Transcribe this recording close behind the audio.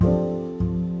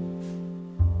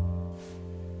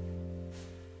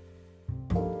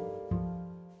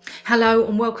Hello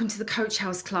and welcome to the Coach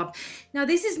House Club. Now,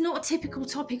 this is not a typical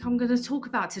topic I'm going to talk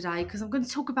about today because I'm going to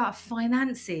talk about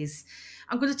finances.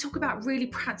 I'm going to talk about really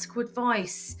practical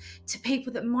advice to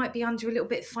people that might be under a little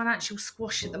bit of financial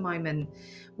squash at the moment.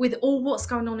 With all what's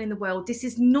going on in the world, this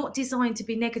is not designed to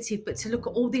be negative, but to look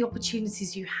at all the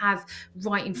opportunities you have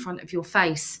right in front of your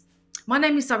face. My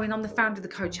name is Zoe and I'm the founder of the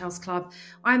Coach House Club.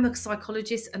 I'm a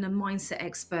psychologist and a mindset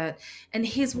expert. And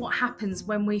here's what happens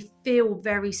when we feel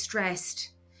very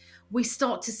stressed. We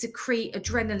start to secrete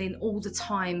adrenaline all the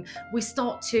time. We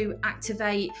start to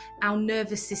activate our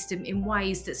nervous system in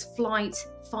ways that's flight,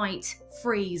 fight,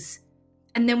 freeze.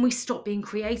 And then we stop being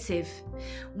creative.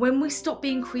 When we stop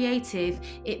being creative,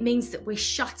 it means that we're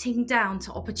shutting down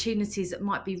to opportunities that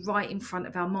might be right in front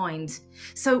of our mind.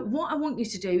 So what I want you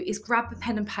to do is grab a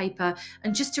pen and paper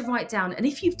and just to write down. And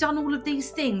if you've done all of these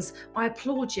things, I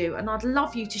applaud you and I'd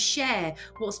love you to share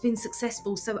what's been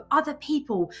successful so other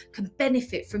people can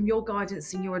benefit from your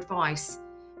guidance and your advice.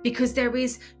 Because there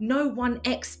is no one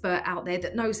expert out there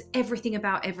that knows everything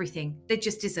about everything. There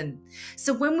just isn't.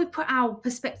 So when we put our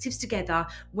perspectives together,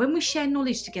 when we share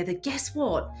knowledge together, guess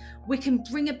what? We can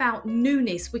bring about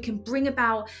newness. We can bring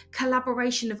about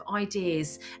collaboration of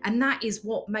ideas. And that is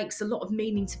what makes a lot of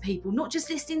meaning to people, not just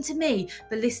listening to me,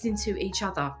 but listening to each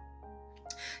other.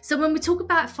 So when we talk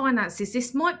about finances,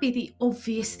 this might be the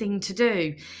obvious thing to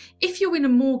do. If you're in a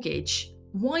mortgage,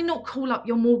 why not call up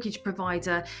your mortgage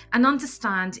provider and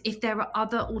understand if there are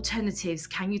other alternatives?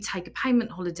 Can you take a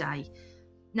payment holiday?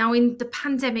 Now, in the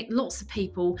pandemic, lots of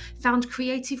people found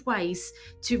creative ways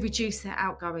to reduce their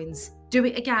outgoings. Do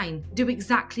it again. Do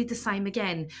exactly the same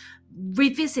again.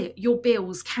 Revisit your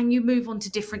bills. Can you move on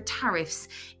to different tariffs?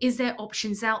 Is there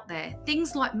options out there?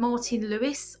 Things like Martin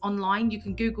Lewis online. You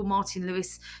can Google Martin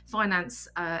Lewis finance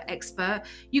expert.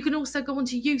 You can also go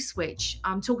onto USwitch.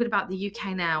 I'm talking about the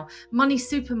UK now.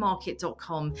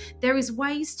 moneysupermarket.com. There is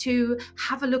ways to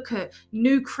have a look at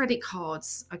new credit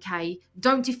cards. Okay.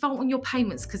 Don't default on your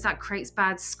payments because that creates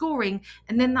bad scoring.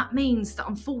 And then that means that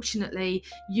unfortunately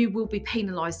you will be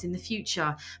penalized in the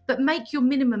future. But make your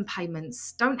minimum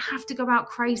payments. Don't have to go out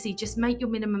crazy, just make your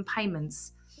minimum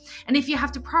payments. And if you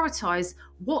have to prioritize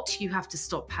what you have to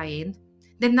stop paying,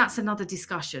 then that's another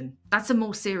discussion. That's a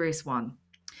more serious one.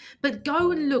 But go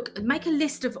and look, make a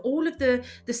list of all of the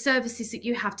services that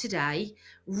you have today,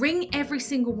 ring every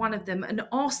single one of them and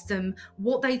ask them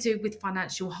what they do with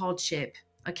financial hardship.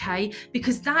 Okay,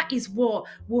 because that is what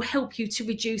will help you to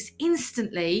reduce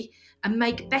instantly and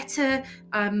make better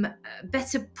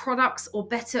products or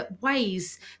better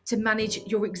ways to manage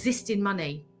your existing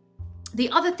money. The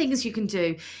other things you can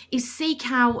do is seek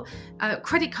out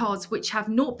credit cards which have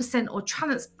 0% or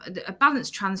balance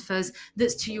transfers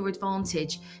that's to your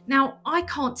advantage. Now, I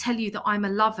can't tell you that I'm a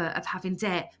lover of having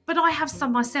debt, but I have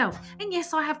some myself. And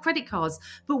yes, I have credit cards.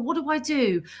 But what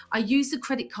do? I use the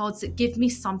credit cards that give me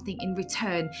something in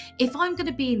return. If I'm going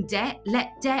to be in debt,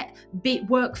 let debt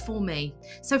work for me.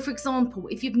 So, for example,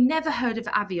 if you've never heard of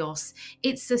Avios,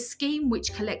 it's a scheme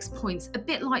which collects points, a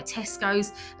bit like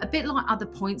Tesco's, a bit like other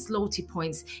points, loyalty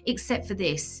points, except for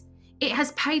this. It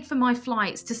has paid for my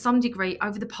flights to some degree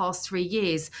over the past 3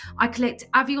 years. I collect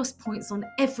Avios points on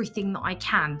everything that I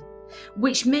can,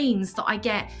 which means that I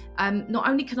get, not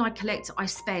only can I collect, I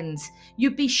spend.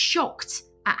 You'd be shocked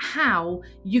at how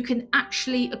you can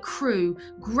actually accrue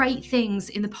great things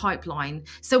in the pipeline.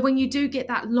 So when you do get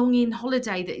that long-in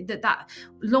holiday, that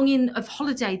long-in of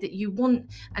holiday that you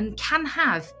want and can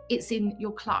have, it's in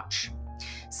your clutch.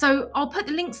 So I'll put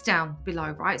the links down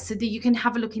below, right? So that you can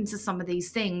have a look into some of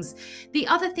these things. The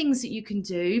other things that you can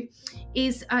do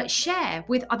is share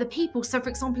with other people. So for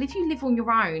example, if you live on your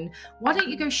own, why don't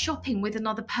you go shopping with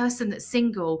another person that's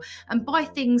single and buy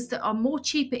things that are more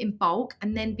cheaper in bulk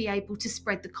and then be able to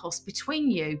spread the cost between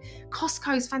you?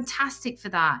 Costco is fantastic for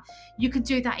that. You can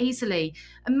do that easily.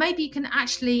 And maybe you can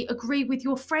actually agree with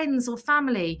your friends or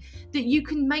family that you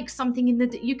can make something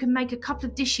that you can make a couple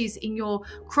of dishes in your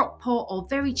crock pot or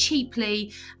very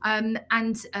cheaply, and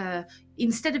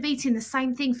instead of eating the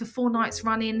same thing for 4 nights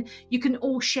running, you can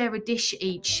all share a dish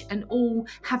each and all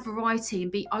have variety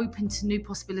and be open to new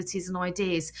possibilities and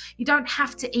ideas. You don't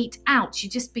have to eat out, you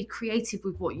just be creative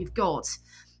with what you've got.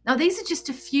 Now, these are just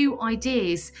a few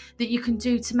ideas that you can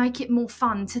do to make it more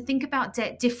fun, to think about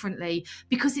debt differently,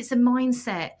 because it's a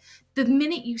mindset. The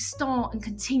minute you start and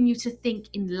continue to think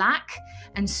in lack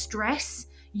and stress,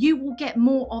 you will get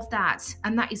more of that.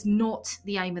 And that is not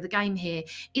the aim of the game here.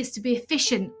 It's to be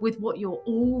efficient with what you're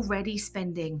already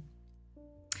spending.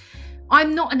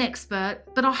 I'm not an expert,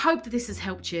 but I hope that this has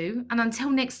helped you. And until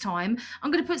next time,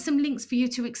 I'm going to put some links for you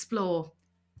to explore.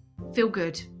 Feel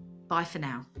good. Bye for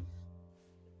now.